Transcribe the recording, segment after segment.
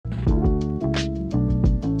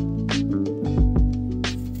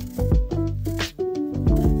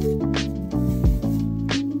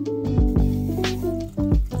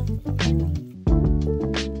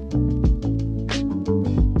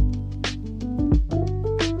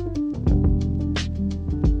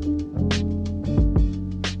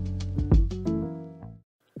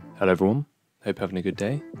Hello everyone, hope you're having a good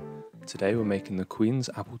day. Today we're making the Queen's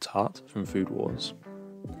Apple Tart from Food Wars.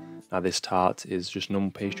 Now this tart is just a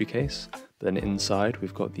normal pastry case, but then inside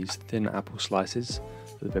we've got these thin apple slices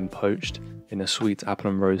that have been poached in a sweet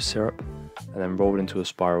apple and rose syrup and then rolled into a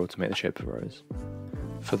spiral to make the shape of a rose.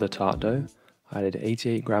 For the tart dough, I added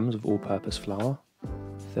 88 grams of all-purpose flour,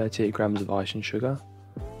 38 grams of icing sugar,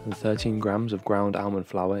 and 13 grams of ground almond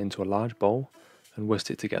flour into a large bowl and whisked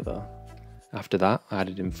it together. After that, I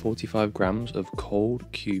added in 45 grams of cold,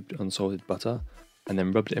 cubed, unsalted butter and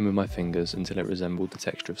then rubbed it in with my fingers until it resembled the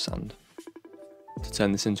texture of sand. To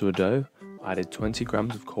turn this into a dough, I added 20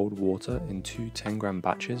 grams of cold water in two 10-gram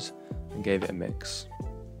batches and gave it a mix.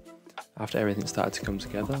 After everything started to come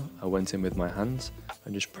together, I went in with my hands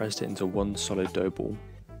and just pressed it into one solid dough ball.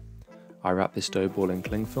 I wrapped this dough ball in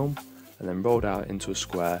cling film and then rolled out into a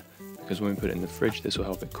square because when we put it in the fridge this will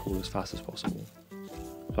help it cool as fast as possible.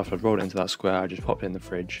 So after I'd rolled it into that square I just popped it in the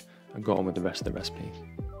fridge and got on with the rest of the recipe.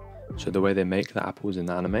 So the way they make the apples in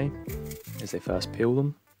the anime is they first peel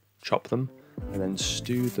them, chop them, and then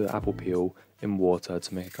stew the apple peel in water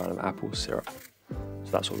to make a kind of apple syrup.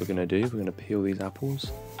 So that's what we're going to do. We're going to peel these apples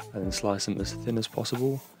and then slice them as thin as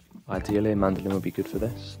possible. Ideally a mandolin would be good for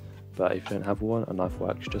this, but if you don't have one, a knife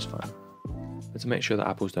works just fine. But to make sure the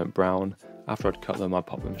apples don't brown, after I'd cut them I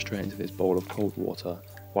popped them straight into this bowl of cold water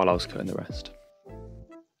while I was cutting the rest.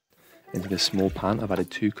 Into this small pan I've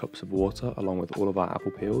added 2 cups of water along with all of our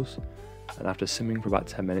apple peels, and after simmering for about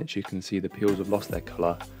 10 minutes you can see the peels have lost their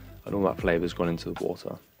colour and all that flavour has gone into the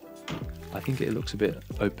water. I think it looks a bit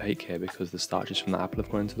opaque here because the starches from the apple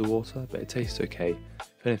have gone into the water, but it tastes okay.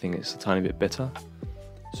 If anything it's a tiny bit bitter,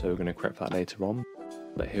 so we're going to correct that later on.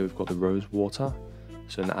 But here we've got the rose water.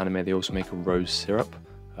 So in the anime they also make a rose syrup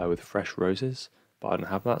with fresh roses, but I don't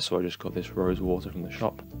have that, so I just got this rose water from the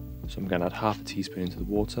shop. So I'm going to add half a teaspoon into the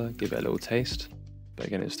water, give it a little taste, but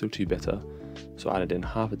again it's still too bitter. So I added in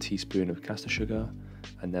half a teaspoon of caster sugar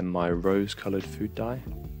and then my rose coloured food dye,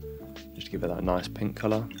 just to give it that nice pink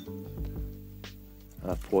colour.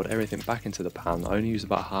 And I've poured everything back into the pan. I only used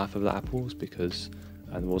about half of the apples because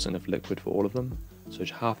there wasn't enough liquid for all of them. So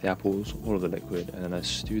just half the apples, all of the liquid, and then I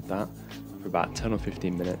stewed that for about 10 or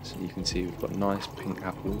 15 minutes. You can see we've got nice pink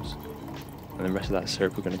apples, and the rest of that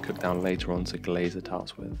syrup we're going to cook down later on to glaze the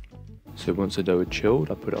tarts with. So once the dough had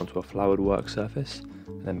chilled, I put it onto a floured work surface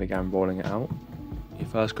and then began rolling it out. You're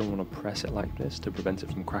first going to want to press it like this to prevent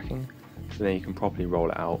it from cracking, so then you can properly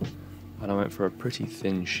roll it out. And I went for a pretty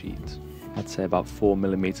thin sheet, I'd say about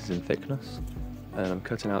 4mm in thickness, and I'm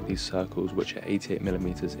cutting out these circles which are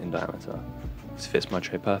 88mm in diameter. This fits my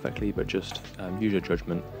tray perfectly, but just use your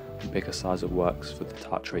judgment and pick a size that works for the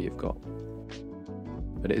tart tray you've got.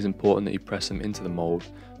 But it is important that you press them into the mould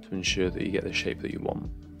to ensure that you get the shape that you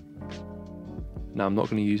want. Now I'm not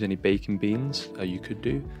going to use any baking beans, you could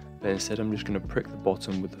do, but instead I'm just going to prick the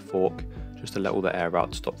bottom with the fork just to let all the air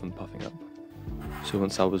out to stop them puffing up. So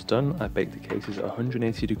once that was done, I baked the cases at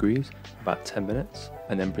 180 degrees for about 10 minutes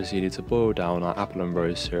and then proceeded to boil down our apple and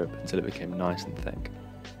rose syrup until it became nice and thick.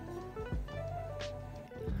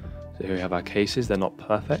 So here we have our cases. They're not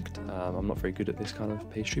perfect. I'm not very good at this kind of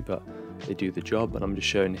pastry, but they do the job, and I'm just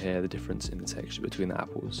showing here the difference in the texture between the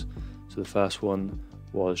apples. So the first one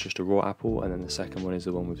was just a raw apple, and then the second one is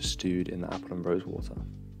the one we've stewed in the apple and rose water.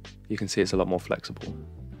 You can see it's a lot more flexible.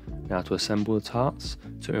 Now to assemble the tarts,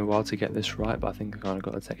 it took me a while to get this right, but I think I kind of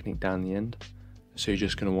got the technique down in the end. So you're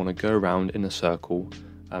just going to want to go around in a circle,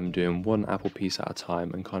 doing one apple piece at a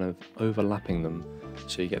time and kind of overlapping them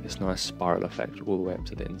so you get this nice spiral effect all the way up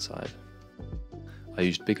to the inside. I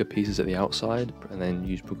used bigger pieces at the outside and then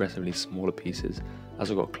used progressively smaller pieces as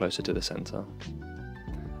I got closer to the centre.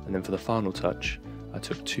 And then for the final touch, I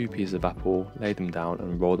took 2 pieces of apple, laid them down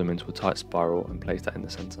and rolled them into a tight spiral and placed that in the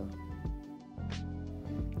centre.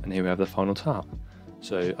 And here we have the final tart.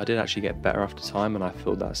 So I did actually get better after time and I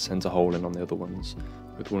filled that centre hole in on the other ones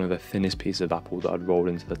with one of the thinnest pieces of apple that I'd rolled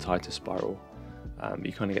into the tightest spiral.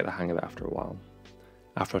 You kind of get the hang of it after a while.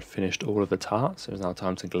 After I'd finished all of the tarts, it was now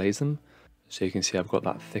time to glaze them. So you can see I've got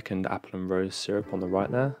that thickened apple and rose syrup on the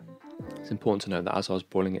right there. It's important to note that as I was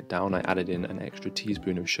boiling it down, I added in an extra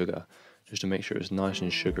teaspoon of sugar just to make sure it was nice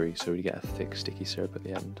and sugary so we get a thick sticky syrup at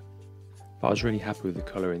the end. But I was really happy with the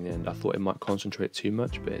colour in the end. I thought it might concentrate too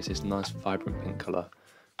much, but it's this nice vibrant pink colour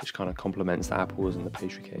which kind of complements the apples and the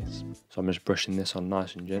pastry case. So I'm just brushing this on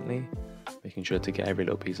nice and gently, making sure to get every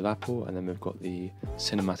little piece of apple, and then we've got the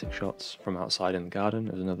cinematic shots from outside in the garden.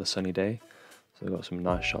 It was another sunny day, so we've got some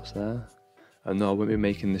nice shots there. And no, I won't be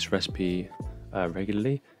making this recipe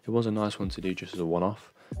regularly. It was a nice one to do just as a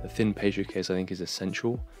one-off. The thin pastry case I think is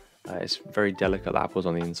essential, It's very delicate, the apples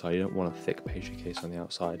on the inside, you don't want a thick pastry case on the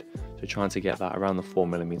outside, so trying to get that around the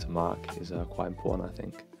 4mm mark is quite important, I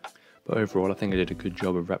think. But overall I think I did a good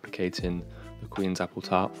job of replicating the Queen's apple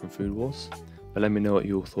tart from Food Wars. But let me know what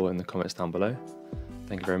you all thought in the comments down below.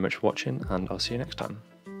 Thank you very much for watching, and I'll see you next time.